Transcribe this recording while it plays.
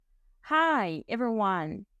Hi,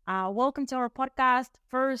 everyone. Welcome to our podcast,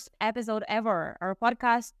 first episode ever. Our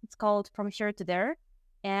podcast is called From Here to There,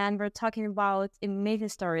 and we're talking about amazing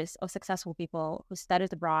stories of successful people who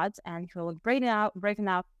studied abroad and who are breaking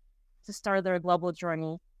up to start their global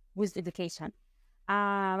journey with education.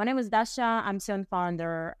 My name is Dasha. I'm soon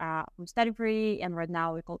founder from Study Free, and right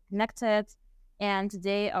now we're called Connected. And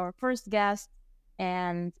today, our first guest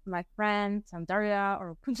and my friend Soundarya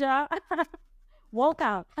or Puja.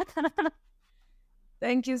 Welcome.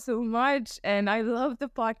 Thank you so much. And I love the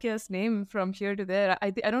podcast name From Here to There. I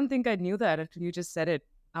don't think I knew that until you just said it.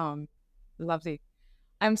 Um, Lovely.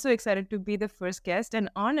 I'm so excited to be the first guest and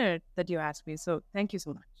honored that you asked me. So thank you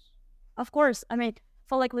so much. Of course. I mean,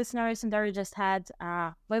 for like listeners, Soundarya just had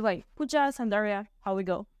wait, Puja, Soundarya, how we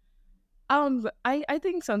go? I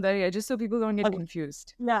think Soundarya, just so people don't get Okay.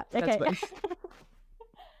 confused. Yeah, That's okay. why.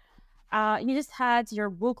 You just had your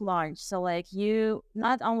book launch. So like you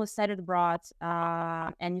not only studied abroad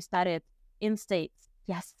and you studied in States.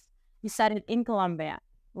 Yes. You studied in Colombia,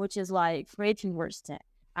 which is like great university.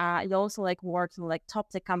 You also like worked in like top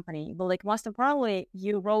tech company. But like most importantly,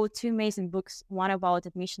 you wrote two amazing books, one about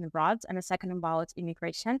admission abroad and a second about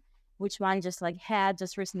immigration, which one just like had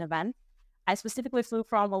just recent event. I specifically flew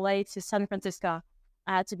from LA to San Francisco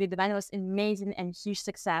to be the event. It was amazing and huge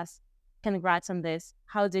success. Congrats on this.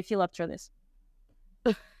 How do you feel after this?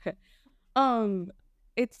 um,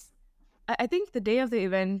 it's I think the day of the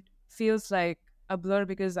event feels like a blur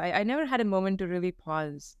because I never had a moment to really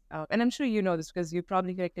pause. And I'm sure you know this because you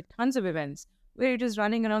probably collected tons of events where you're just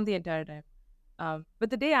running around the entire time.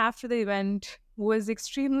 But the day after the event was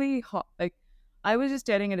extremely hot. Like I was just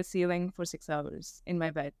staring at a ceiling for 6 hours in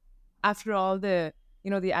my bed. After all the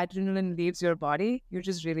adrenaline leaves your body, you're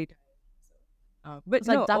just really tired. But It's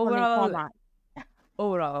like no, definitely overall, format.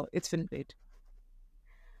 overall, it's been great.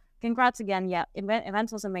 Congrats again. Yeah,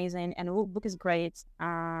 event was amazing and the book is great.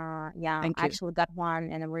 Yeah, Thank I you. actually got one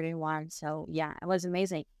and I'm reading one. So yeah, it was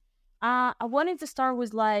amazing. I wanted to start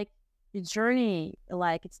with like the journey.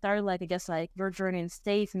 Like it started like I guess like your journey in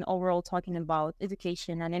states and overall talking about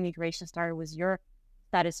education and immigration started with your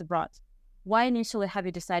studies abroad. Why initially have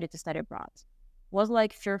you decided to study abroad? Was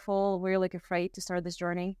like fearful? Were you like afraid to start this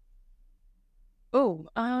journey? Oh,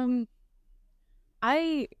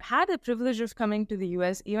 I had the privilege of coming to the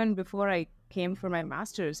US even before I came for my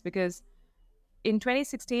master's because in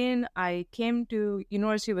 2016 I came to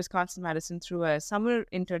University of Wisconsin-Madison through a summer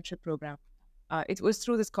internship program. It was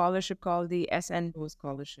through the scholarship called the SN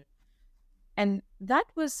Scholarship. And that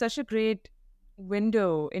was such a great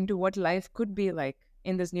window into what life could be like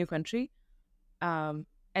in this new country. And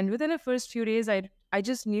within the first few days, I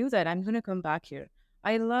just knew that I'm going to come back here.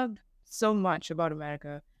 I loved so much about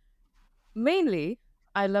America. Mainly,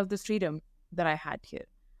 I love the freedom that I had here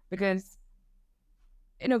because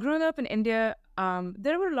growing up in India,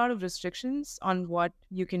 there were a lot of restrictions on what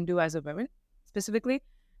you can do as a woman. Specifically,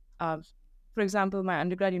 um, for example, my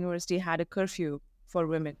undergrad university had a curfew for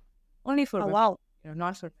women, only for Oh women, wow.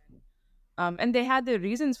 not for men. And they had their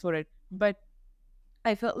reasons for it, but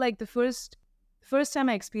I felt like the first time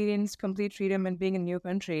I experienced complete freedom and being in a new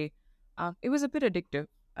country, it was a bit addictive.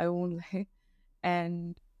 I won't lie.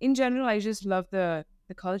 And in general, I just love the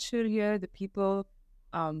culture here, the people.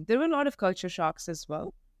 There were a lot of culture shocks as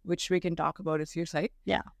well, which we can talk about if you like.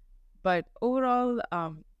 Yeah. But overall,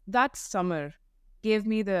 that summer gave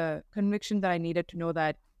me the conviction that I needed to know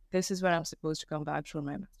that this is where I'm supposed to come back for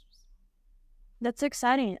my master's. That's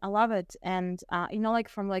exciting. I love it. And like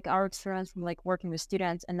from like our experience from like working with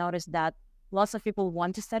students and notice that lots of people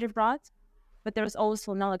want to study abroad, but there's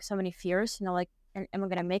also like so many fears, like am I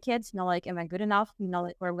gonna make it? Like am I good enough?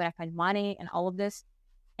 Like where am I gonna find money and all of this.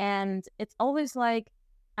 And it's always like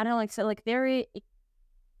I don't know, like so like very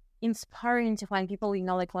inspiring to find people,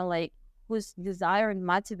 like when like whose desire and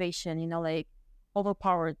motivation, like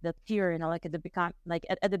overpowered the fear, like at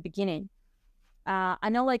the at the beginning. I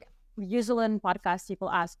know like usually in podcasts people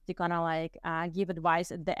ask to kind of like give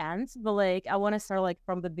advice at the end, but like I want to start like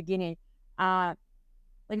from the beginning.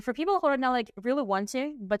 Like for people who are not like really want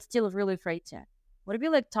to, but still really afraid to. Would it be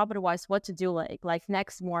like top advice what to do like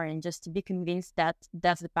next morning just to be convinced that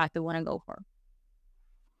that's the path they want to go for?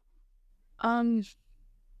 Um,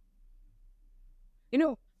 you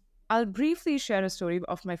know, I'll briefly share a story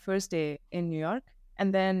of my first day in New York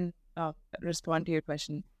and then respond to your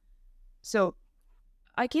question. So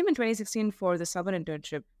I came in 2016 for the summer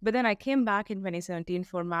internship, but then I came back in 2017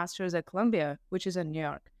 for master's at Columbia, which is in New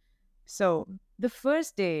York. So the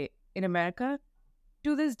first day in America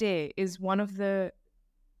to this day is one of the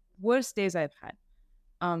worst days I've had.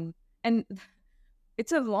 And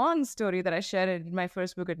it's a long story that I shared in my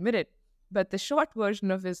first book, Admitted, but the short version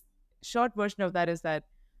of short version of that is that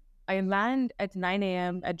I land at 9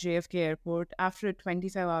 a.m. at JFK Airport after a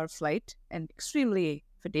 25-hour flight and extremely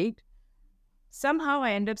fatigued. Somehow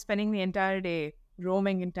I end up spending the entire day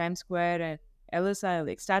roaming in Times Square and Ellis Isle,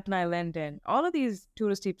 like Staten Island, and all of these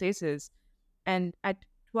touristy places. And at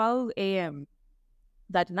 12 a.m.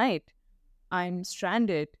 that night, I'm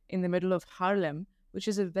stranded in the middle of Harlem, which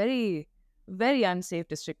is a very, very unsafe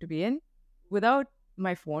district to be in, without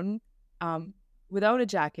my phone, um, without a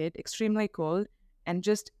jacket, extremely cold, and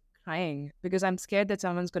just crying because I'm scared that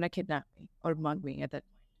someone's going to kidnap me or mug me at that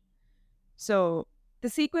point. So the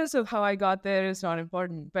sequence of how I got there is not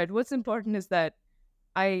important, but what's important is that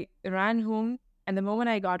I ran home, and the moment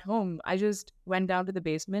I got home, I just went down to the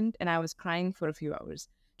basement and I was crying for a few hours,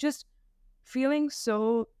 just feeling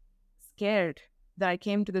so scared that I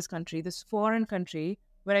came to this country, this foreign country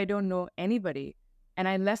where I don't know anybody. And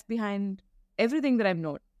I left behind everything that I've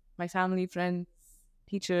known, my family, friends,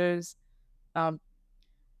 teachers. Um,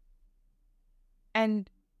 and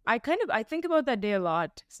I think about that day a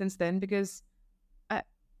lot since then because I,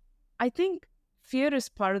 I think fear is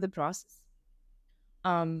part of the process.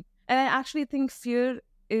 And I actually think fear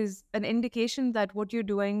is an indication that what you're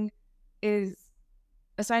doing is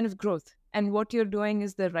a sign of growth and what you're doing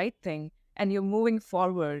is the right thing and you're moving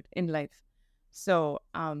forward in life. So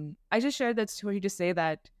I just shared that story to say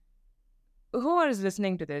that whoever is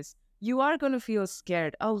listening to this, you are going to feel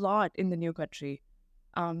scared a lot in the new country.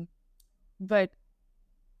 Um, but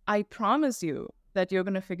I promise you that you're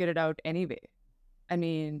going to figure it out anyway. I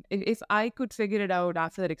mean, if I could figure it out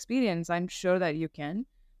after that experience, I'm sure that you can.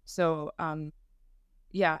 So,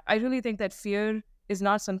 yeah, I really think that fear is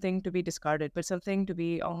not something to be discarded, but something to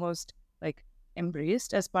be almost like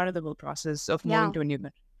embraced as part of the whole process of moving Yeah. to a new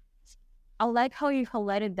country. I like how you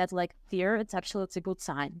highlighted that like fear, it's a good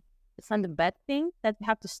sign. It's not a bad thing that you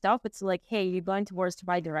have to stop. It's like, hey, you're going towards the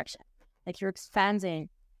right direction. Like you're expanding.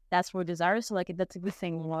 That's what desire. So like that's a good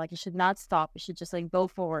thing. You know, like you should not stop. You should just like go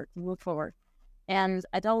forward, move forward. And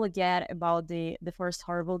I totally get about the first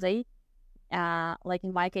horrible day. Like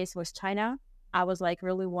in my case, it was China. I was like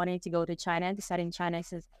really wanting to go to China, to study in China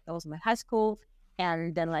since that was my high school,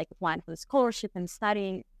 and then like applying for the scholarship and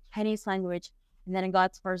studying Chinese language. And then I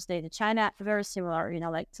got first day to China, very similar, you know,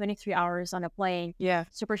 like 23 hours on a plane, Yeah.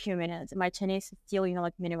 superhuman. And my Chinese is still, you know,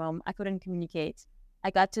 like minimum. I couldn't communicate. I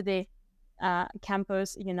got to the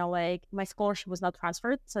campus, you know, like my scholarship was not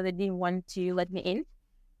transferred, so they didn't want to let me in.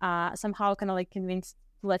 Somehow kind of like convinced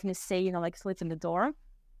to let me stay, you know, like sleep in the dorm.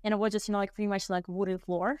 And it was just, you know, like pretty much like wooden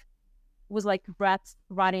floor. It was like rats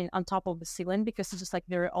running on top of the ceiling because it's just like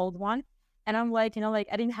very old one. And I'm like, you know, like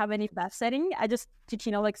I didn't have any bath setting. I just took,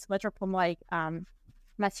 you know, like sweater from like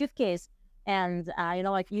my suitcase and you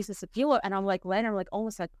know, like use this as a pillow. And I'm like laying, I'm like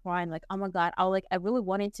almost like crying, like, oh my God, I really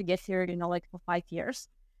wanted to get here, you know, like for 5 years.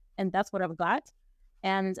 And that's what I've got.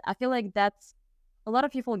 And I feel like that's a lot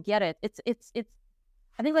of people get it. It's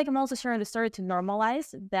I think like I'm also sharing the story to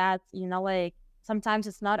normalize that, you know, like sometimes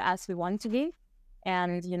it's not as we want to be.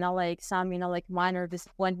 And, you know, like some, you know, like minor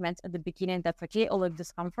disappointments at the beginning, that's okay, or like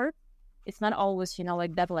discomfort. It's not always, you know,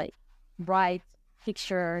 like that like bright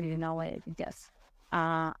picture, you know, like yes,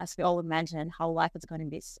 as we all imagine how life is going to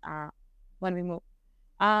be when we move.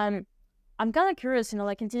 I'm kind of curious, you know,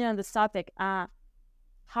 like continuing on this topic,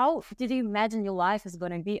 how did you imagine your life is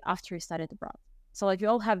going to be after you studied abroad? So like you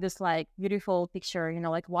all have this like beautiful picture, you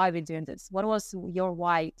know, like why we're doing this. What was your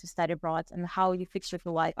why to study abroad and how you pictured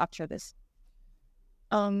your life after this?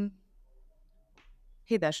 Um,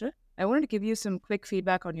 Hey, Dasha, I wanted to give you some quick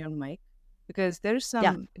feedback on your mic because there's Yeah.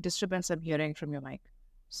 some disturbance I'm hearing from your mic.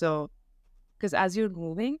 So, because as you're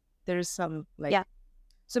moving, there's some like, Yeah.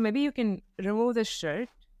 so maybe you can remove the shirt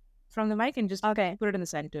from the mic and just Okay. put it in the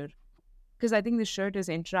center. Because I think the shirt is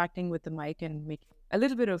interacting with the mic and making a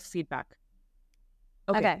little bit of feedback.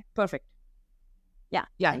 Okay, Okay. perfect. Yeah.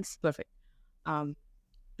 Yeah, Thanks. perfect.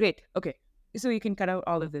 Great. Okay, so you can cut out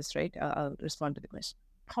all of this, right? I'll respond to the question.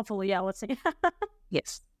 Hopefully, yeah. Let's see.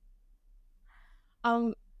 Yes.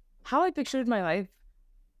 How I pictured my life.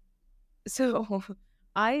 So,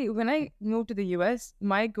 when I moved to the US,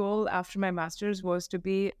 my goal after my master's was to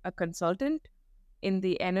be a consultant in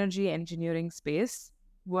the energy engineering space,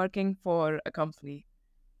 working for a company.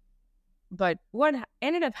 But what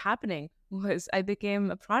ended up happening was I became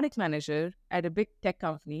a product manager at a big tech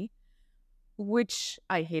company, which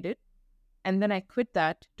I hated. And then I quit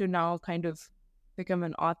that to now kind of become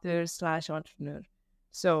an author slash entrepreneur.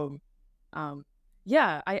 So,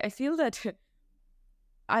 yeah, I feel that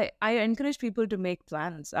I encourage people to make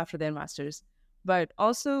plans after their masters, but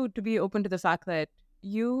also to be open to the fact that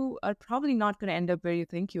you are probably not going to end up where you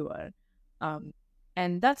think you are. Um,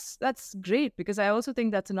 And that's great, because I also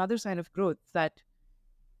think that's another sign of growth, that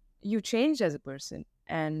you change as a person.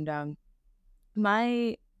 And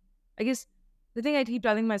my I guess the thing I keep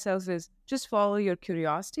telling myself is just follow your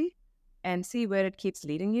curiosity and see where it keeps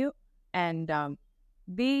leading you, and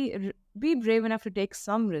be brave enough to take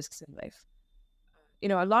some risks in life.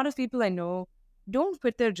 A lot of people I know don't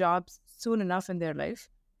quit their jobs soon enough in their life,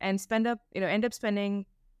 and end up spending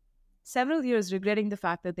several years regretting the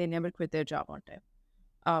fact that they never quit their job on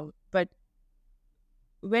time. But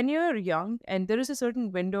when you're young, and there is a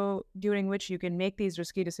certain window during which you can make these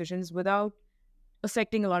risky decisions without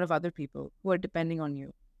affecting a lot of other people who are depending on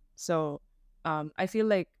you. So I feel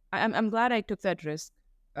like I'm glad I took that risk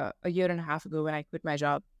a year and a half ago when I quit my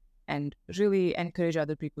job, and really encourage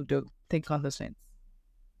other people to think on those lines.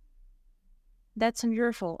 That's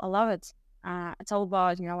beautiful. I love it. It's all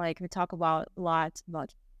about, like we talk about a lot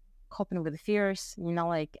about coping with the fears,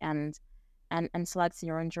 like and selecting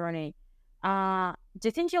your own journey. Do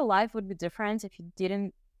you think your life would be different if you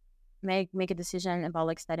didn't make a decision about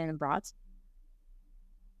like studying abroad?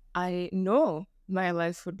 I know my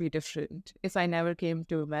life would be different if I never came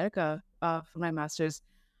to America for my master's.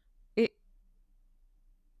 It,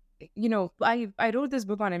 I wrote this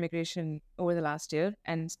book on immigration over the last year,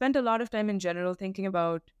 and spent a lot of time in general thinking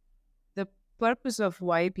about the purpose of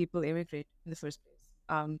why people immigrate in the first place.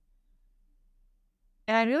 And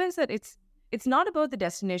I realized that it's not about the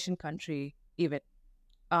destination country even.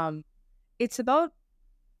 Um, it's about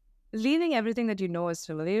leaving everything that you know is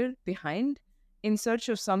familiar behind in search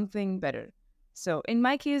of something better. So in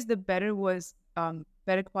my case, the better was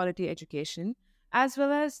better quality education, as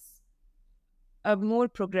well as a more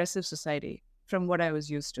progressive society from what I was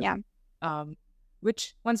used to. Yeah. Um,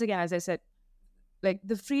 which, once again, as I said, like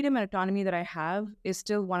the freedom and autonomy that I have is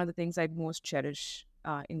still one of the things I most cherish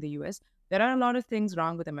in the US. There are a lot of things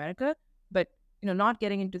wrong with America, but not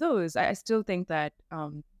getting into those, I still think that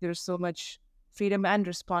there's so much freedom and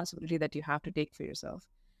responsibility that you have to take for yourself.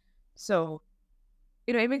 So,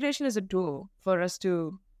 immigration is a tool for us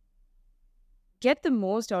to get the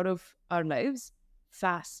most out of our lives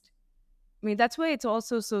fast. I mean, that's why it's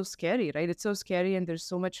also so scary, right? It's so scary, and there's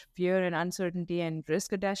so much fear and uncertainty and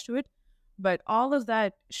risk attached to it. But all of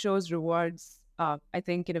that shows rewards, I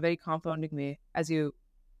think, in a very compounding way as you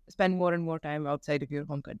spend more and more time outside of your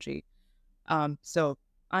home country. So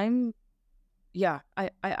I'm, yeah,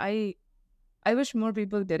 I wish more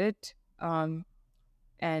people did it.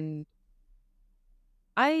 And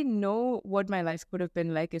I know what my life could have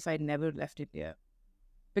been like if I never left India,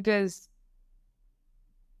 because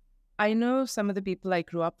I know some of the people I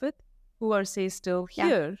grew up with who are, say, still Yeah.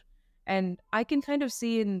 here, and I can kind of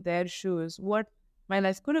see in their shoes what my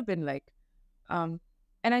life could have been like. Um,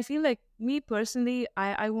 and I feel like, me personally,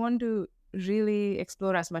 I want to really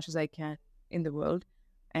explore as much as I can in the world,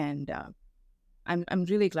 and I'm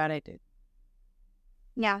really glad I did.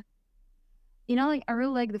 Yeah. Like I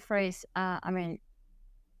really like the phrase. I mean,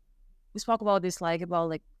 we spoke about this like about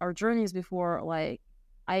like our journeys before. Like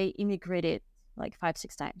I immigrated like 5,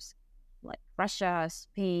 6 times, like Russia,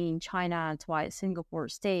 Spain, China, twice, Singapore,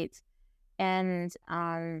 States, and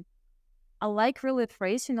I like really the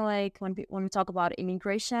phrase. Like when we talk about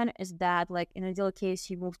immigration, is that like in ideal case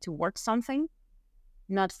you move towards something,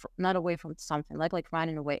 not away from something, like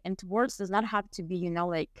running away. And towards does not have to be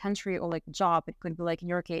like country or like job. It could be like in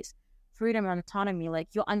your case, freedom and autonomy. Like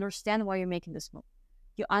you understand why you're making this move.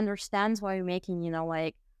 You understand why you're making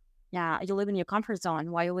like yeah, you live in your comfort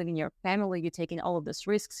zone. Why you live in your family, you're taking all of these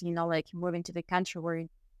risks. Like moving to the country where,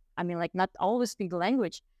 I mean, like not always speak the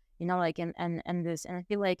language. Like and this, and I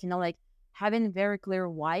feel like like having very clear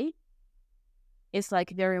why is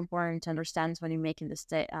like very important to understand when you're making the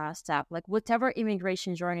step. Like whatever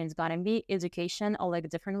immigration journey is gonna be, education or like a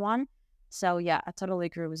different one. So yeah, I totally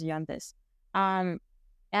agree with you on this. Um,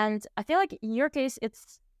 and I feel like in your case,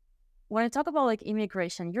 it's when I talk about like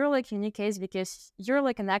immigration, you're like unique case because you're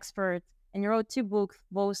like an expert and you wrote 2 books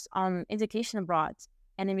both on education abroad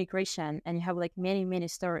and immigration, and you have like many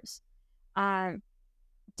stories. Um,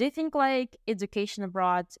 do you think like education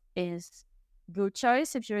abroad is good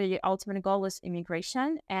choice if your ultimate goal is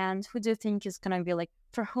immigration? And who do you think is gonna be like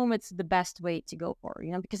for whom it's the best way to go for?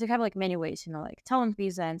 Because you have like many ways, like talent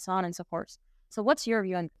visa and so on and so forth. So what's your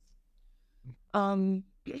view on this? Um,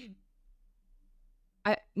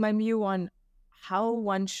 my view on how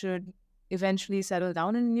one should eventually settle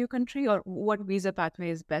down in a new country, or what visa pathway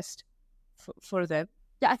is best for them.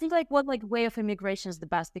 Yeah, I think like what like way of immigration is the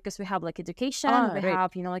best because we have like education, we Right.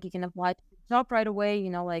 have like you can apply to a job right away,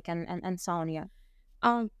 like and so on. Yeah.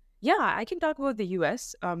 Yeah, I can talk about the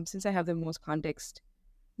US, since I have the most context.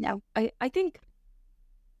 Yeah. I think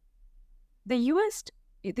the US,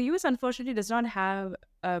 the US unfortunately does not have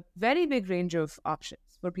a very big range of options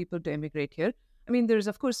for people to immigrate here. I mean, there's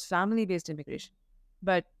of course family-based immigration,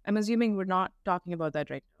 but I'm assuming we're not talking about that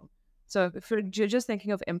right now. So if you're just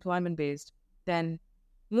thinking of employment-based, then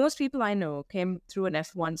most people I know came through an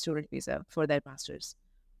F1 student visa for their masters.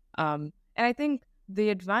 And I think the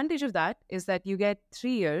advantage of that is that you get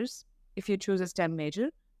 3 years if you choose a STEM major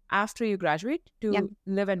after you graduate Yeah. to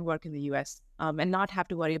live and work in the US, and not have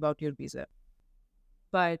to worry about your visa.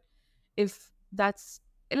 But if that's,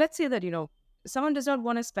 let's say that, someone does not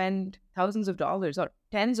want to spend thousands of dollars or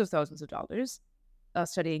tens of thousands of dollars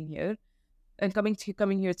studying here and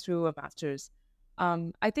coming here through a master's.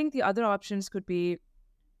 I think the other options could be,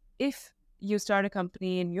 if you start a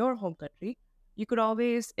company in your home country, you could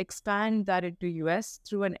always expand that into US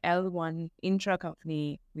through an L1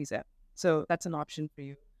 intra-company visa. So that's an option for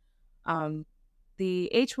you. The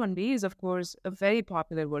H-1B is, of course, a very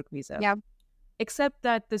popular work visa. Yeah. Except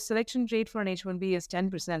that the selection rate for an H-1B is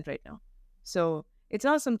 10% right now. So it's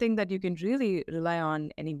not something that you can really rely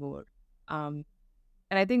on anymore. And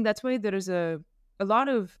I think that's why there is a lot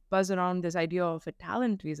of buzz around this idea of a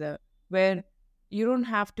talent visa, where you don't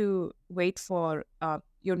have to wait for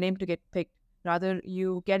your name to get picked. Rather,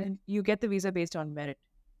 you get the visa based on merit.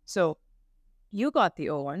 So you got the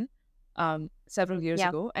O1 several years Yeah.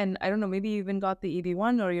 ago, and I don't know, maybe you even got the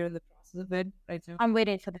EB1, or you're in the process of it right now. I'm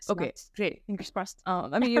waiting for this. Okay, month. great. Fingers crossed.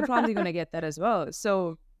 I mean, you're probably going to get that as well.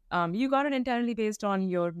 So you got it entirely based on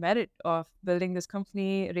your merit of building this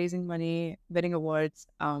company, raising money, winning awards,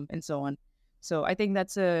 and so on. So I think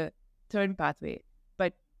that's a third pathway.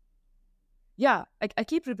 But yeah, I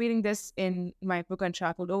keep repeating this in my book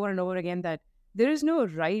Unshackled over and over again, that there is no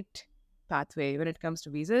right pathway when it comes to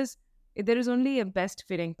visas. There is only a best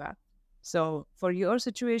fitting path. So for your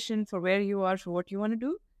situation, for where you are, for what you want to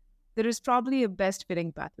do, there is probably a best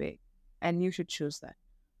fitting pathway, and you should choose that.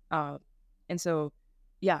 And so,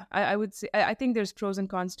 yeah, I would say, I think there's pros and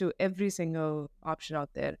cons to every single option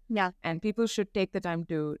out there. Yeah. And people should take the time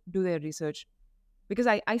to do their research, because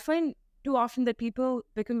I find too often that people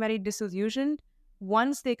become very disillusioned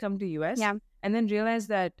once they come to US, Yeah. and then realize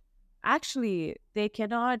that actually they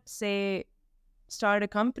cannot, say, start a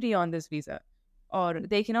company on this visa, or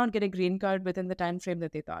they cannot get a green card within the time frame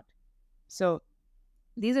that they thought. So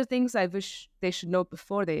these are things I wish they should know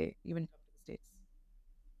before they even come to the States.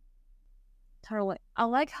 Totally. I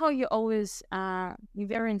like how you always you're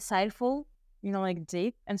very insightful, like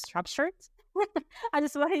deep and structured. I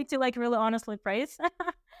just wanted to really honestly praise.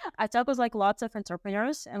 I talk with lots of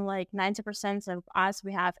entrepreneurs, and 90% of us,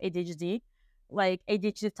 we have ADHD,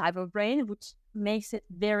 ADHD type of brain, which makes it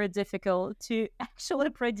very difficult to actually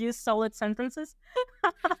produce solid sentences.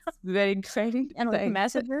 Very exciting. And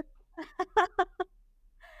messages.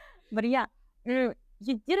 But yeah, you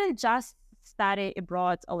didn't just study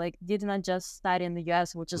abroad, or did not just study in the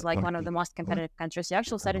US, which is one of the most competitive countries. You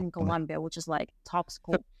actually studied in Colombia, which is top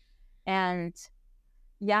school. And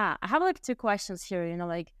yeah, I have two questions here.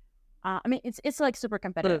 I mean, it's super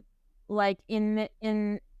competitive.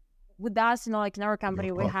 In with us, in our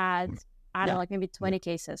company, we had maybe 20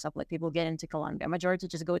 cases of people get into Colombia. Majority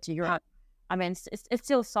just go to Europe. I mean, it's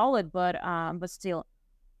still solid, but still.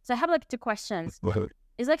 So I have two questions.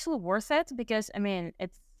 Is it actually worth it? Because I mean,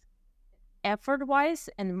 it's effort-wise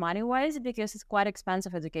and money-wise, because it's quite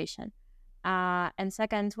expensive education. And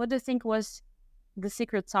second, what do you think was the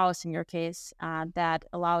secret sauce in your case that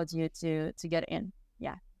allowed you to get in?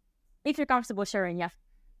 Yeah, if you're comfortable sharing. Yeah.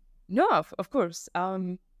 No, of course.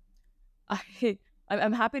 I'm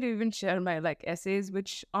happy to even share my essays,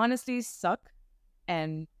 which honestly suck.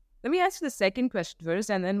 And let me ask you the second question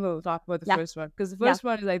first, and then we'll talk about the first one, because the first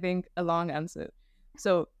one is, I think, a long answer.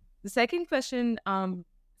 So the second question,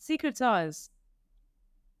 secret sauce.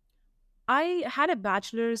 I had a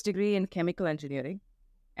bachelor's degree in chemical engineering,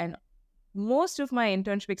 and most of my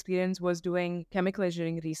internship experience was doing chemical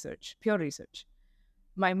engineering research, pure research.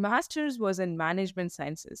 My master's was in management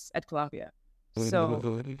sciences at Columbia. So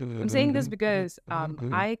I'm saying this because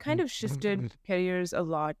I kind of shifted careers a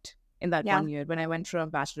lot in that 1 year when I went from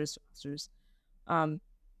bachelor's to master's.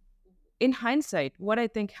 In hindsight, what I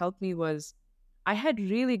think helped me was I had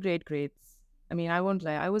really great grades. I mean, I won't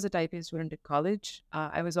lie, I was a type A student at college.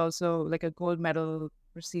 I was also a gold medal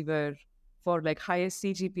receiver for highest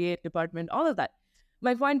CGPA department, all of that.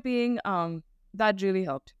 My point being, that really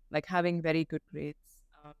helped, having very good grades.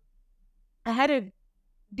 I had a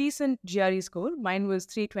decent GRE score. Mine was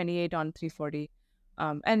 328 on 340,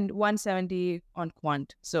 and 170 on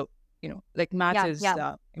quant. So, math is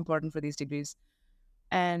important for these degrees.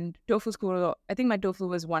 And TOEFL score, I think my TOEFL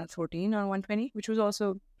was 114 on 120, which was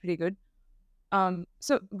also pretty good.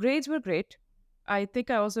 So grades were great. I think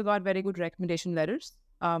I also got very good recommendation letters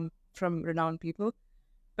from renowned people.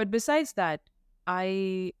 But besides that,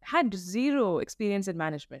 I had zero experience in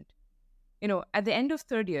management. At the end of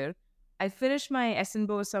third year, I finished my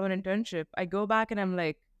SNBO summer internship. I go back and I'm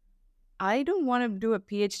like, I don't want to do a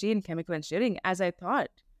PhD in chemical engineering as I thought.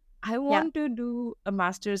 I Yeah. want to do a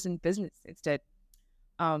master's in business instead.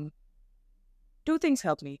 Um, Two things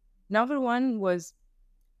helped me. Number one was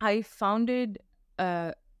I founded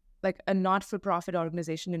a a not-for-profit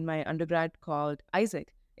organization in my undergrad called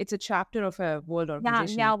Isaac. It's a chapter of a world Yeah.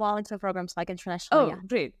 organization. Yeah. Volunteer programs like internationally. Oh, Yeah.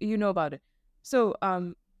 great. You know about it. So,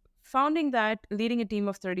 founding that, leading a team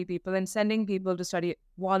of 30 people and sending people to study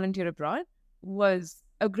volunteer abroad was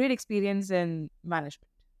a great experience in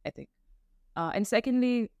management, I think. And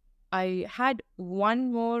secondly, I had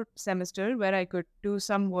one more semester where I could do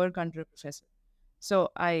some work under a professor. So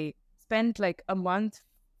I spent like a month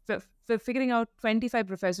figuring out 25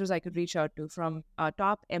 professors I could reach out to from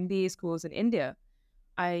top MBA schools in India.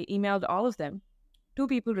 I emailed all of them. Two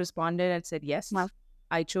people responded and said Wow. yes.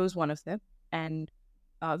 I chose one of them. And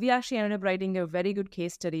we actually ended up writing a very good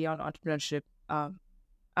case study on entrepreneurship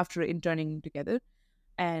after interning together.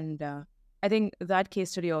 And I think that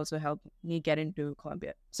case study also helped me get into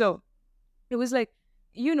Columbia. So it was like,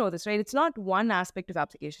 this, right? It's not one aspect of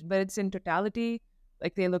application, but it's in totality.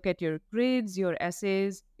 Like they look at your grades, your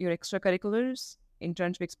essays, your extracurriculars,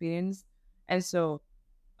 internship experience. And so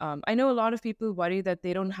I know a lot of people worry that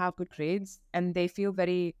they don't have good grades and they feel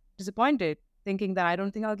very disappointed, thinking that I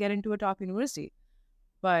don't think I'll get into a top university.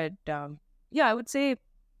 But yeah, I would say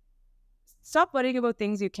stop worrying about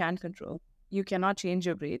things you can't control. You cannot change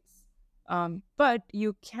your grades, but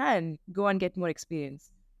you can go and get more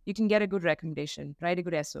experience. You can get a good recommendation, write a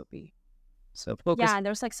good SOP. So Yeah. focus. And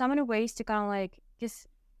there's like so many ways to kind of like, because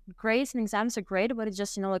grades and exams are great, but it's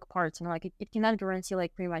just, like parts, like it cannot guarantee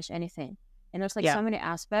like pretty much anything. And there's like Yeah, so many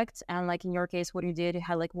aspects. And like in your case, what you did, you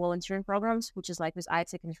had like volunteering programs, which is like with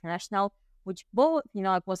ITEC International, which both,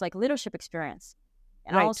 it was like leadership experience.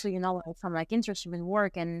 And also, right. like from like internship and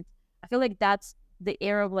work. And I feel like that's the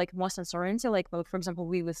area of like most uncertainty. Like, well, for example,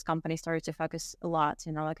 we with companies started to focus a lot,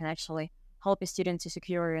 like and actually help a student to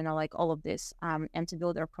secure, like all of this and to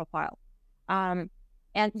build their profile. Um,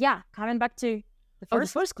 and yeah, coming back to the Oh, the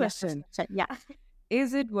first, first yeah, first question, question. Yeah,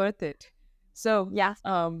 is it worth it? So yeah,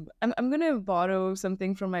 I'm going to borrow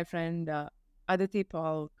something from my friend Aditi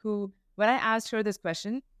Paul, who, when I asked her this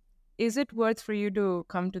question, is it worth for you to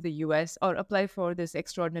come to the US or apply for this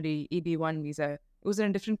extraordinary EB1 visa? It was in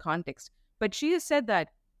a different context. But she has said that,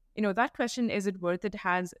 that question, is it worth it,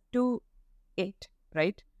 has two it,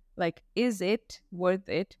 right? Like, is it worth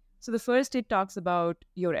it? So the first, it talks about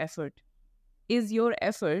your effort. Is your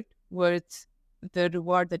effort worth the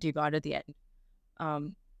reward that you got at the end?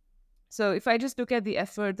 Um, so if I just look at the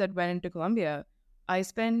effort that went into Columbia, I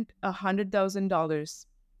spent $100,000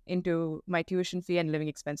 into my tuition fee and living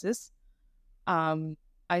expenses.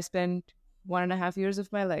 I spent 1.5 years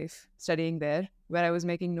of my life studying there, where I was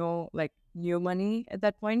making no like new money at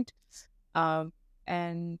that point.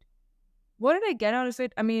 And what did I get out of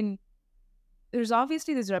it? I mean, there's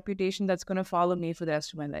obviously this reputation that's going to follow me for the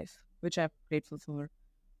rest of my life, which I'm grateful for.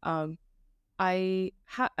 Um, I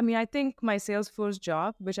think my Salesforce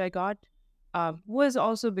job, which I got, was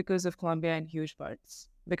also because of Columbia in huge parts,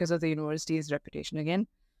 because of the university's reputation again.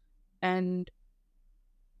 And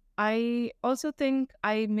I also think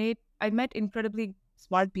I met incredibly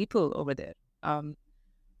smart people over there. Um,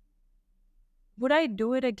 would I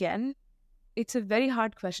do it again? It's a very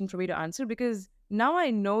hard question for me to answer because now I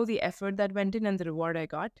know the effort that went in and the reward I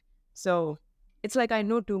got. So it's like I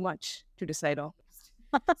know too much to decide on.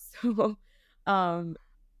 So, um,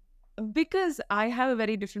 because I have a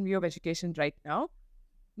very different view of education right now,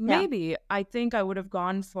 yeah, maybe I think I would have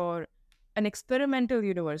gone for an experimental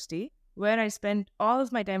university where I spent all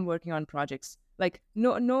of my time working on projects. Like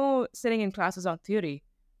no sitting in classes on theory,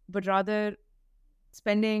 but rather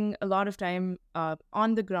spending a lot of time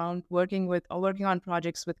on the ground working on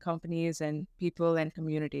projects with companies and people and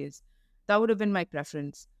communities. That would have been my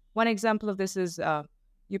preference. One example of this is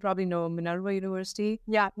you probably know Minerva University.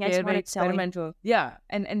 yeah, yeah. It's They're more very excelling. experimental. Yeah,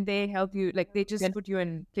 and they help you, like they just Good. put you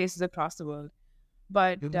in places across the world.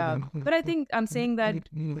 But I think I'm saying that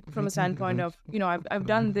from a standpoint of, I've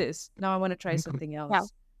done this, now I want to try something Yeah,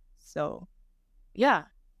 else. So yeah,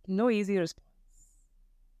 no easy response.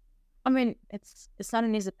 I mean, it's not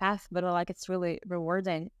an easy path, but like it's really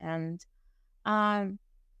rewarding. And um,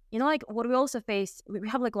 like what we also face, we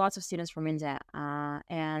have like lots of students from India,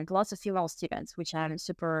 and lots of female students, which I'm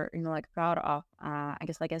super, like proud of. I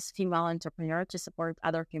guess like as female entrepreneur to support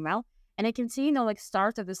other female. And I can see, like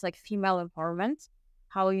start of this like female empowerment,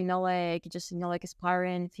 how, like just, like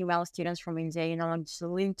aspiring female students from India, like just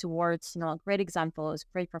lean towards, like great examples,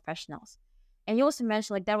 great professionals. And you also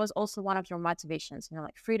mentioned like that was also one of your motivations,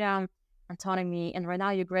 like freedom, autonomy. And right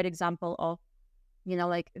now you're a great example of,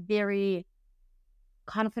 like very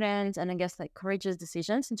confident and I guess like courageous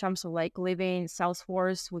decisions in terms of like leaving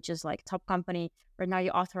Salesforce, which is like top company. Right now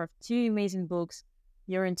you're author of 2 amazing books.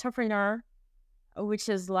 You're an entrepreneur, which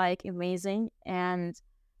is like amazing. And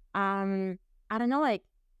I don't know, like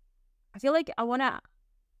I feel like I'm kind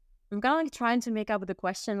of like trying to make up with the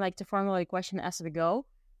question, like to formulate a question as we go.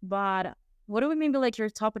 But what would maybe like your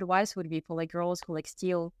top advice would be for like girls who like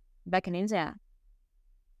still back in India?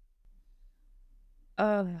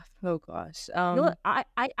 Oh gosh.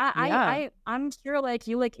 Yeah. I'm sure like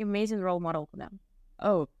you like amazing role model for them.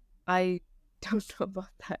 Oh, I don't know about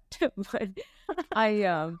that, but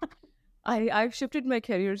I I've shifted my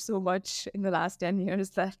career so much in the last 10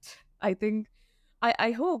 years that I think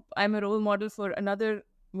I hope I'm a role model for another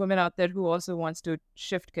woman out there who also wants to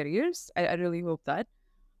shift careers. I really hope that.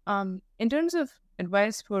 In terms of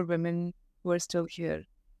advice for women who are still here,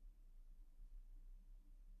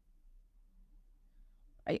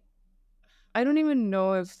 I I don't even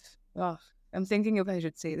know if I'm thinking if I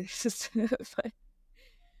should say this, but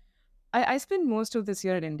I spent most of this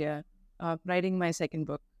year in India, writing my second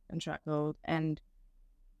book on travel, and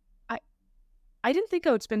I I didn't think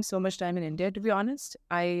I would spend so much time in India. To be honest,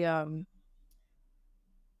 I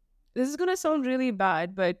this is gonna sound really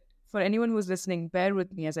bad, but for anyone who's listening, bear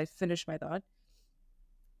with me as I finish my thought.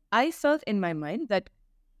 I felt in my mind that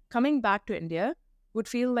coming back to India would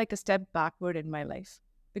feel like a step backward in my life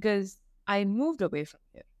because I moved away from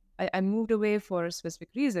here. I moved away for a specific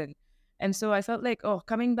reason. And so I felt like, oh,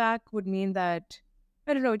 coming back would mean that,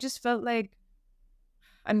 I don't know, it just felt like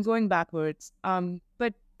I'm going backwards.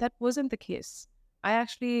 But that wasn't the case. I'm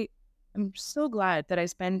so glad that I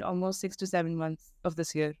spent almost 6 to 7 months of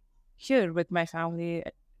this year here with my family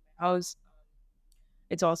at my house.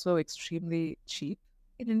 It's also extremely cheap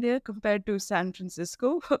in India compared to San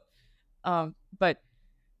Francisco. But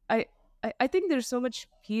I, I think there's so much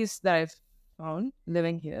peace that I've found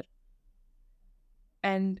living here.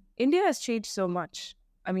 And India has changed so much.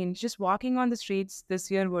 I mean, just walking on the streets this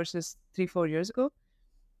year versus 3, 4 years ago,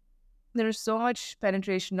 there is so much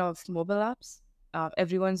penetration of mobile apps.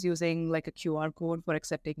 Everyone's using like a QR code for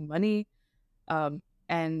accepting money. Um,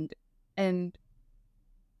 and and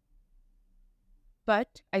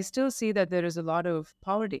but I still see that there is a lot of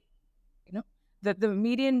poverty. You know, that the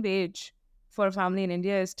median wage for a family in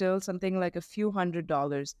India is still something like a few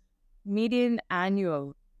 $100s. Median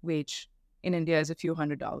annual wage in India is a few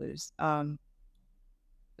 $100s.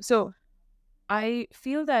 So I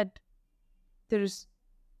feel that there's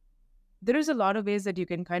there is a lot of ways that you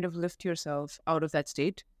can kind of lift yourself out of that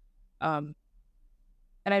state. Um,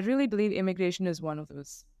 and I really believe immigration is one of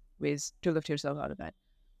those ways to lift yourself out of that.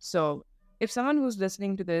 So if someone who's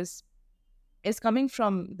listening to this is coming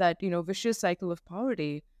from that, vicious cycle of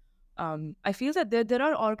poverty, I feel that there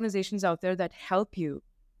are organizations out there that help you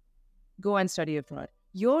go and study abroad.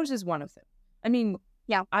 Yours is one of them. I mean,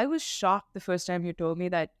 Yeah. I was shocked the first time you told me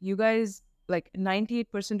that you guys, like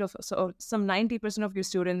 98% of, so some 90% of your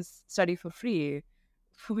students study for free,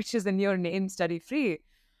 which is in your name, study free.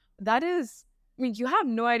 That is, I mean, you have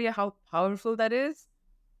no idea how powerful that is.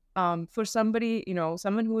 For somebody,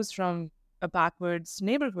 someone who is from a backwards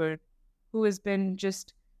neighborhood who has been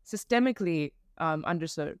just systemically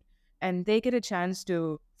underserved, and they get a chance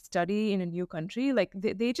to study in a new country, like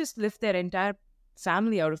they just lift their entire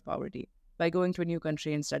family out of poverty by going to a new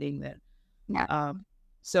country and studying there. Yeah.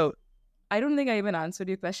 So I don't think I even answered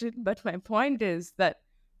your question, but my point is that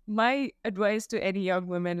my advice to any young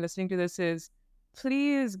women listening to this is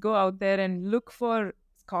please go out there and look for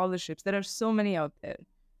scholarships. There are so many out there.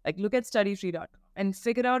 Like look at studyfree.com and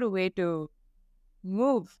figure out a way to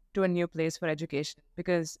move to a new place for education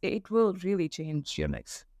because it will really change your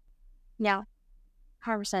life. Yeah.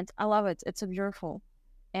 100%. I love it. It's so beautiful.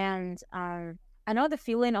 And I know the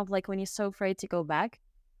feeling of like when you're so afraid to go back.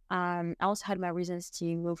 I also had my reasons to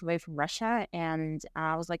move away from Russia, and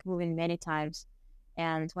I was like moving many times.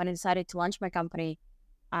 And when I decided to launch my company,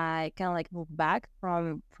 I kind of like moved back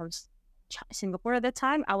from Singapore at that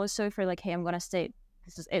time. I was so afraid, like, hey, I'm gonna stay.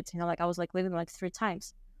 This is it. Like I was like leaving like 3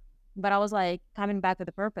 times, but I was like coming back with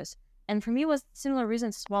a purpose. And for me, it was similar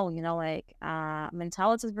reasons as well. Like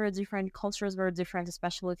mentality is very different, culture is very different,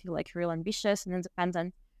 especially if you're like real ambitious and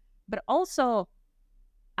independent. But also,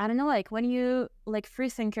 I don't know, like when you like free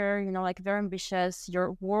thinker, like very ambitious,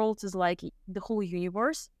 your world is like the whole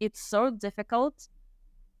universe. It's so difficult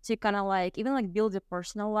to kind of like even like build a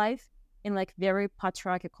personal life in like very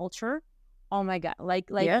patriarchal culture. Oh my god! Like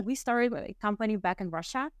Yeah. we started a company back in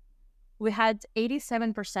Russia. We had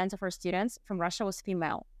 87% of our students from Russia was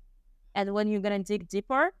female. And when you're gonna dig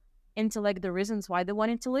deeper into like the reasons why they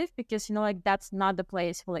wanted to leave, because like that's not the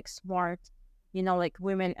place for like smart, like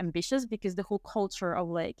women ambitious, because the whole culture of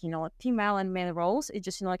like female and male roles is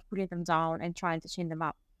just like putting them down and trying to change them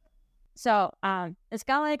up. So it's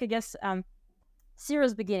kind of like, I guess,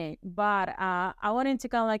 serious beginning, but I wanted to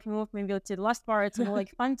kind of like move maybe to the last part, to more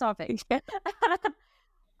like fun topic.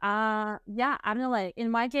 Yeah. Yeah, I don't know, like in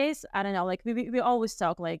my case, I don't know, like we always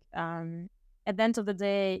talk like at the end of the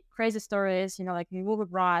day, crazy stories, like you move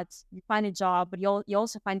abroad, you find a job, but you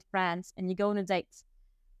also find friends and you go on a date.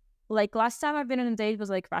 Like last time I've been on a date was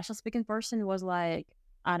like Russian speaking person, was like,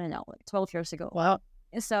 I don't know, like 12 years ago. Wow.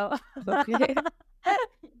 So Okay.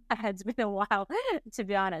 it's been a while, to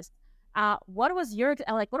be honest. What was your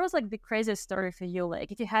like? What was like the craziest story for you?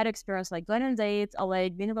 Like, if you had experience like going on dates or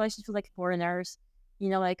like being in relationships with like foreigners,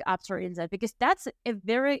 like after that, because that's a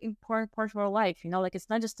very important part of our life. Like it's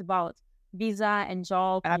not just about visa and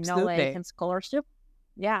job, like Absolutely. and scholarship.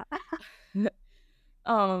 Yeah.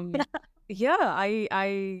 um yeah,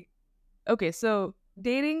 I okay, so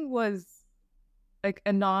dating was like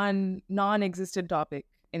a non-existent topic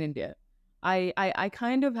in India. I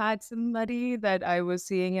kind of had somebody that I was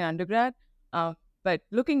seeing in undergrad, but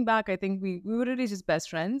looking back, I think we were really just best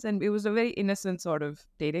friends, and it was a very innocent sort of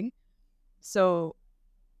dating. So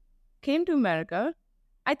came to America.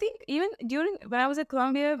 I think even during when I was at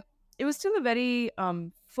Columbia, it was still a very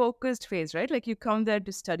focused phase, right? Like you come there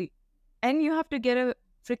to study, and you have to get a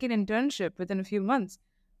freaking internship within a few months.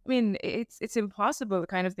 I mean, it's impossible, the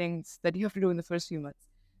kind of things that you have to do in the first few months.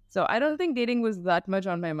 So I don't think dating was that much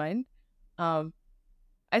on my mind. Um,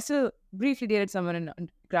 I still briefly dated someone in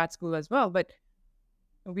grad school as well, but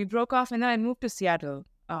we broke off, and then I moved to Seattle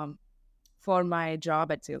for my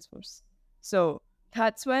job at Salesforce. So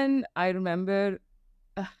that's when I remember.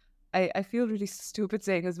 Uh, I feel really stupid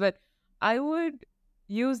saying this, but I would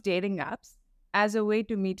use dating apps as a way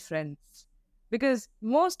to meet friends, because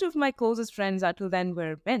most of my closest friends until then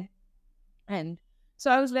were men. And so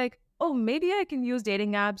I was like, oh, maybe I can use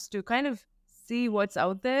dating apps to kind of see what's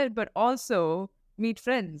out there, but also meet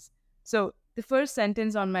friends. So the first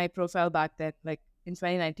sentence on my profile back then, like in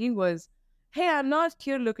 2019, was, hey, I'm not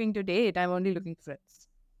here looking to date. I'm only looking for friends.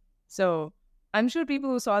 So I'm sure people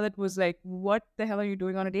who saw that was like, what the hell are you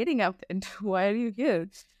doing on a dating app? And why are you here?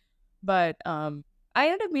 But I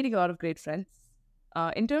ended up meeting a lot of great friends.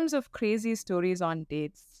 In terms of crazy stories on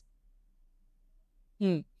dates,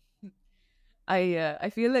 hmm, I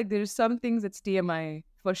feel like there's some things that's TMI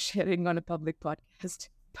for sharing on a public podcast.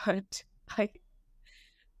 But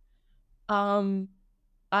um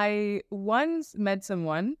I once met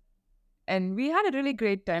someone, and we had a really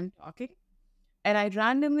great time talking. And I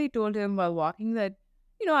randomly told him while walking that,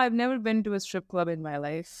 I've never been to a strip club in my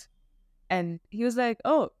life. And he was like,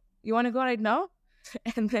 oh, you want to go right now?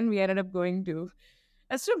 And then we ended up going to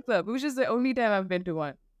a strip club, which is the only time I've been to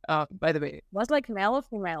one, by the way. Was like male or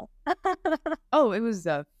female? Oh, it was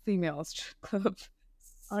a female strip club.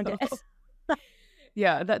 Okay. So,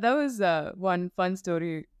 yeah, that was one fun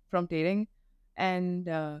story from dating. And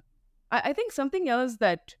I think something else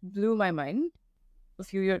that blew my mind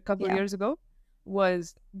couple of Yeah. years ago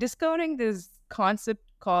was discovering this concept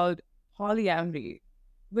called polyamory,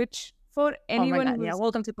 which for Oh my anyone god. Yeah. who's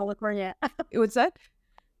Welcome to California. what's that?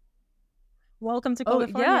 Welcome to Oh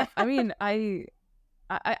yeah, California. I mean,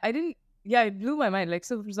 I didn't. Yeah, it blew my mind. Like,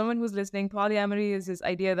 so for someone who's listening, polyamory is this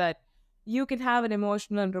idea that you can have an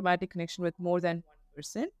emotional and romantic connection with more than one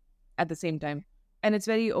person at the same time, and it's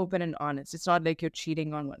very open and honest. It's not like you're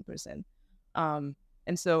cheating on one person.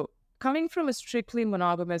 And so coming from a strictly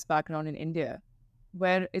monogamous background in India,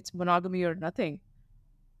 where it's monogamy or nothing,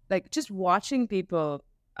 like just watching people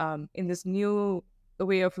in this new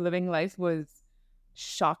way of living life was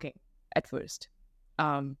shocking at first.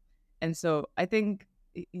 And so I think,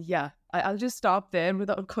 yeah, I'll just stop there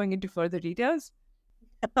without going into further details.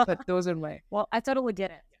 But those are my. Well, I totally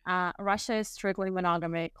get it. Russia is strictly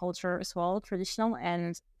monogamy culture as well, traditional,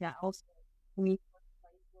 and yeah, also we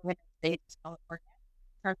with states California.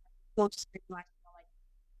 So just like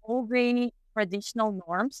all the traditional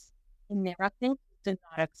norms in narrative do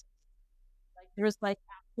not exist. Like there's like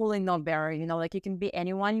absolutely no barrier. Like you can be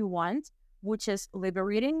anyone you want, which is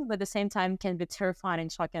liberating, but at the same time can be terrifying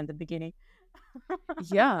and shocking at the beginning.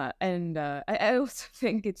 Yeah, and I also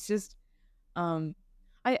think it's just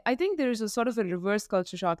I think there's a sort of a reverse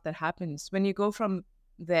culture shock that happens when you go from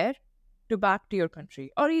there to back to your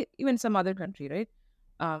country, or even some other country, right?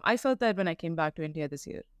 I felt that when I came back to India this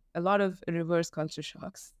year. a lot of reverse culture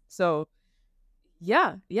shocks. So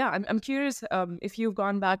yeah, I'm curious if you've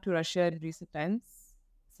gone back to Russia in recent times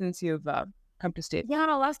since you've come to States. Yeah,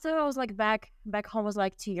 last time I was like back home was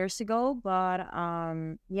like 2 years ago, but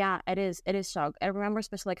yeah, it is shock. I remember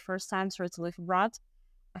especially like first time started to live abroad.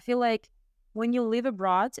 I feel like when you live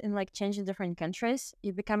abroad and like change in different countries,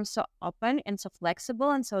 you become so open and so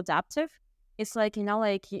flexible and so adaptive. It's like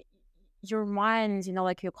like your mind,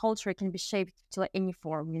 like your culture can be shaped to like any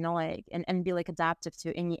form, like and be like adaptive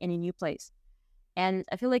to any new place. And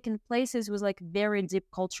I feel like in places with like very deep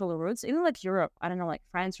cultural roots, even like Europe, I don't know, like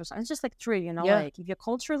France or something, it's just like true, Yeah, like if your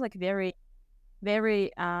culture is like very,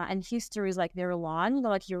 very, and history is like very long,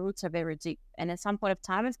 like your roots are very deep. And at some point of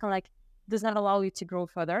time, it's kind of like does not allow you to grow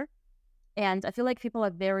further. And I feel like people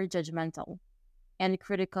are very judgmental and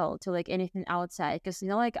critical to like anything outside. Because,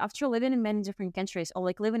 like after living in many different countries or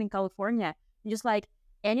like living in California, just like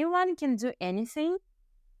anyone can do anything.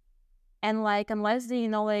 And like, unless they,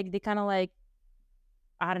 like they kind of like,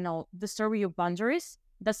 I don't know, disturb your boundaries,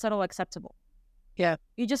 that's totally acceptable. yeah,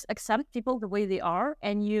 You just accept people the way they are,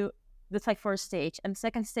 and that's like first stage. And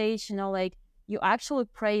second stage, like you actually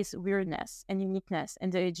praise weirdness and uniqueness,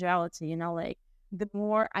 individuality, like the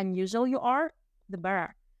more unusual you are, the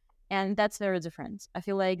better. And that's very different. I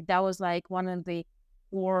feel like that was like one of the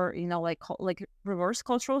or like reverse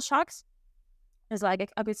cultural shocks. Is like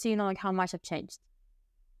I could see, like how much I've changed.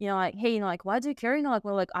 Like, hey, like why do you care? Like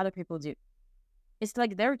what like other people do. It's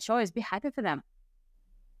like their choice. Be happy for them.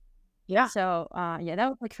 yeah. So yeah, that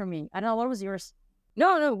was like for me. I don't know, what was yours?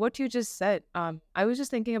 No, what you just said. I was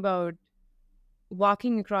just thinking about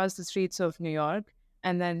walking across the streets of New York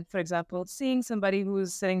and then, for example, seeing somebody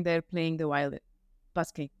who's sitting there playing the violin,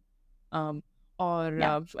 busking. Um, or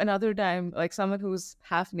Yeah. another time, like someone who's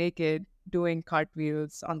half naked doing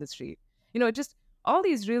cartwheels on the street. Just all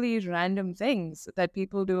these really random things that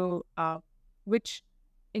people do, which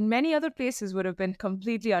in many other places would have been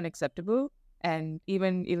completely unacceptable and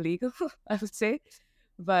even illegal, I would say.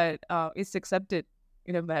 But it's accepted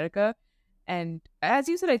in America. And as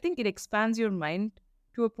you said, I think it expands your mind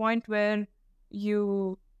to a point where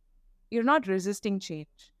you you're not resisting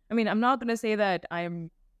change. I mean, I'm not going to say that I'm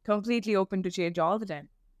completely open to change all the time,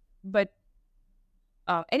 but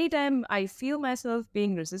anytime I feel myself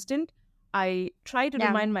being resistant, I try to Yeah.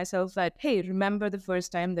 remind myself that, hey, remember the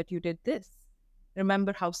first time that you did this.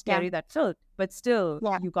 Remember how Yeah. scary that felt, but still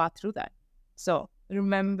Yeah. you got through that. So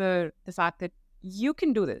remember the fact that you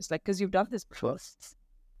can do this, like, because you've done this before.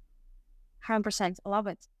 100%. I love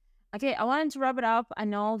it. Okay, I wanted to wrap it up. I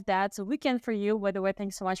know that's a weekend for you. By the way,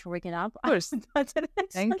 thanks so much for waking up. Of course.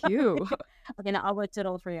 Thank you. Okay, now I'll wait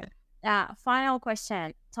total for you. Final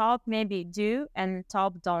question. Top maybe do and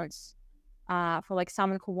top don'ts. For like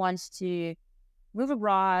someone who wants to move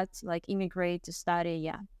abroad, like immigrate to study.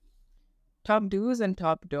 Yeah. Top do's and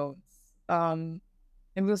top don'ts. And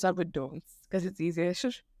we'll start with don'ts because it's easier.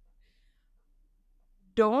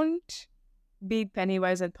 Don't be penny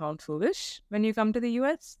wise and pound foolish when you come to the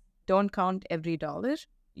US. Don't count every dollar.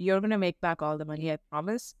 You're going to make back all the money, I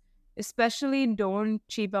promise. Especially don't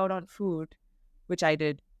cheap out on food, which I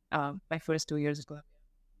did my first 2 years ago.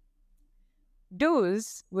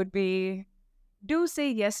 Do's would be do say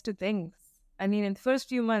yes to things. I mean, in the first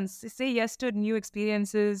few months, say yes to new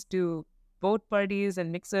experiences, to boat parties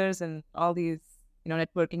and mixers and all these,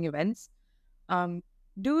 networking events. Um,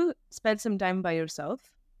 do spend some time by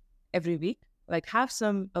yourself every week. Like have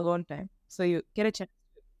some alone time so you get a chance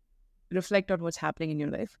to reflect on what's happening in your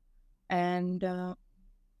life, and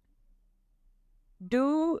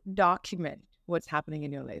do document what's happening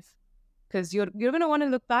in your life because you're gonna want to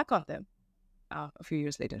look back on them a few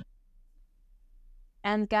years later.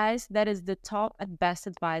 And guys, that is the top and best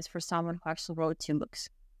advice for someone who actually wrote 2 books.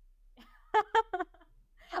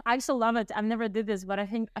 I actually love it. I've never did this, but I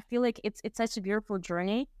feel like it's such a beautiful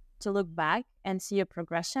journey to look back and see a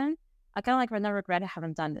progression. I kind of like right now regret I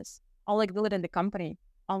haven't done this. I'll like build it in the company.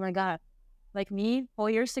 Oh my god, like me 4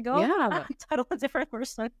 years ago, Yeah, I'm a totally different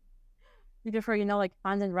person. Before like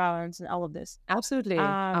funding rounds and all of this. absolutely.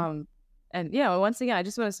 And once again, I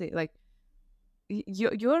just want to say, like,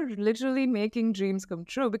 you're literally making dreams come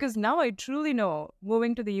true because now I truly know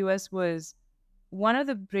moving to the US was one of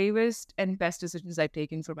the bravest and best decisions I've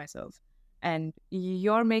taken for myself. And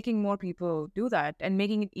you're making more people do that and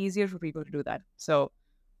making it easier for people to do that. So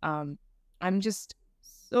I'm just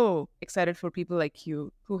so excited for people like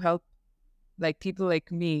you who help like people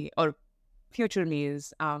like me or future me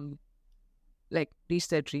is like reach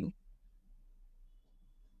their dream.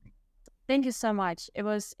 Thank you so much. It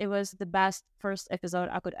was the best first episode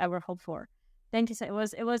I could ever hope for. Thank you so it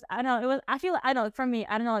was I don't know, I feel I don't know for me,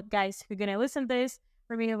 I don't know guys who are gonna listen to this,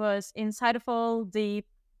 For me, it was insightful, deep,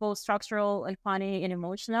 both structural and funny and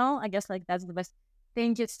emotional. I guess like that's the best.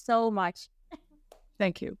 Thank you so much.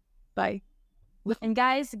 Thank you. Bye. And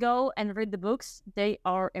guys, go and read the books. They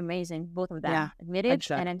are amazing, both of them. Yeah, Admit I it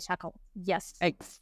shall. and then chuckle. Yes. Thanks.